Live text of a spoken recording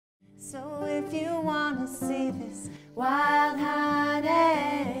So if you want to see this wild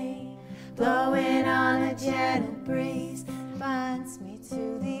honey blowing on a gentle breeze, binds me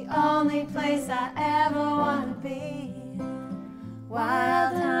to the only place I ever want to be.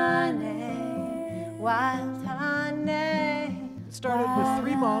 Wild honey, wild honey. It started with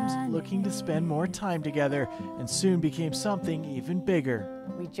three moms looking to spend more time together and soon became something even bigger.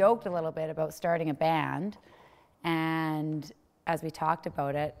 We joked a little bit about starting a band, and as we talked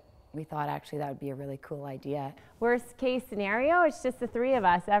about it, we thought actually that would be a really cool idea. Worst case scenario, it's just the three of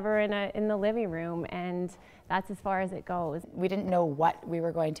us ever in the living room, and that's as far as it goes. We didn't know what we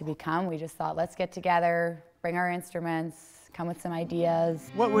were going to become. We just thought, let's get together, bring our instruments, come with some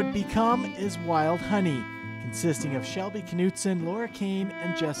ideas. What would become is Wild Honey, consisting of Shelby Knutson, Laura Kane,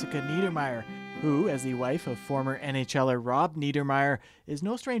 and Jessica Niedermeyer, who, as the wife of former NHLer Rob Niedermeyer, is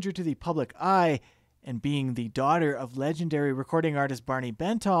no stranger to the public eye, and being the daughter of legendary recording artist Barney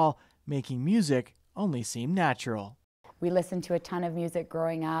Bentall, making music only seemed natural. We listened to a ton of music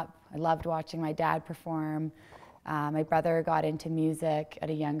growing up. I loved watching my dad perform. My brother got into music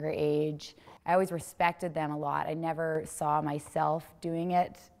at a younger age. I always respected them a lot. I never saw myself doing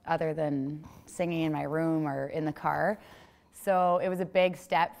it other than singing in my room or in the car. So it was a big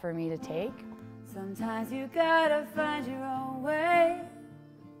step for me to take. Sometimes you gotta find your own way.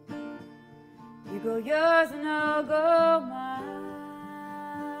 You go yours and I'll go mine.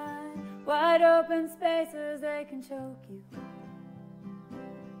 Wide open spaces, they can choke you.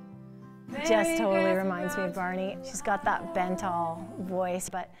 Jess totally reminds me of Barney. She's got that Bentall voice,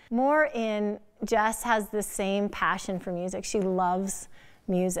 but more in Jess has the same passion for music. She loves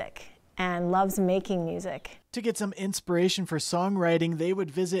music and loves making music. To get some inspiration for songwriting, they would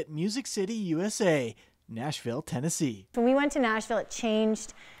visit Music City, USA, Nashville, Tennessee. When we went to Nashville, it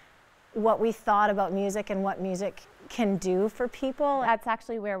changed what we thought about music and what music can do for people. That's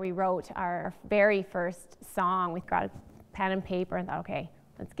actually where we wrote our very first song. We got a pen and paper and thought, okay,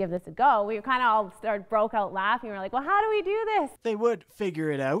 let's give this a go. We kind of all broke out laughing. We were like, well, how do we do this? They would figure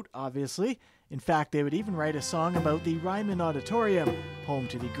it out, obviously. In fact, they would even write a song about the Ryman Auditorium, home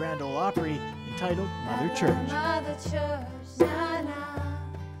to the Grand Ole Opry, entitled Mother Church. Mother Church, na, na,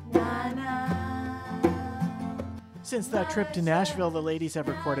 na, na. Since that trip to Nashville, the ladies have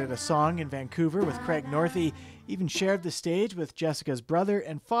recorded a song in Vancouver with Craig Northey, even shared the stage with Jessica's brother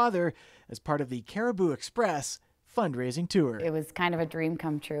and father as part of the Caribou Express fundraising tour. It was kind of a dream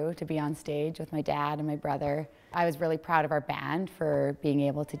come true to be on stage with my dad and my brother. I was really proud of our band for being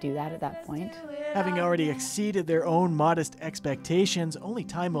able to do that at that point. Having already exceeded their own modest expectations, only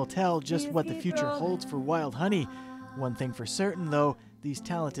time will tell just what the future holds for Wild Honey. One thing for certain, though, these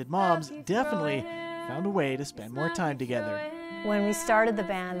talented moms definitely found a way to spend more time together. When we started the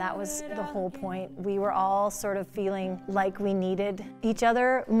band, that was the whole point. We were all sort of feeling like we needed each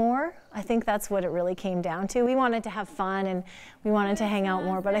other more. I think that's what it really came down to. We wanted to have fun and we wanted to hang out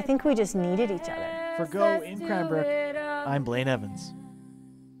more, but I think we just needed each other. For Go in Cranbrook, I'm Blaine Evans.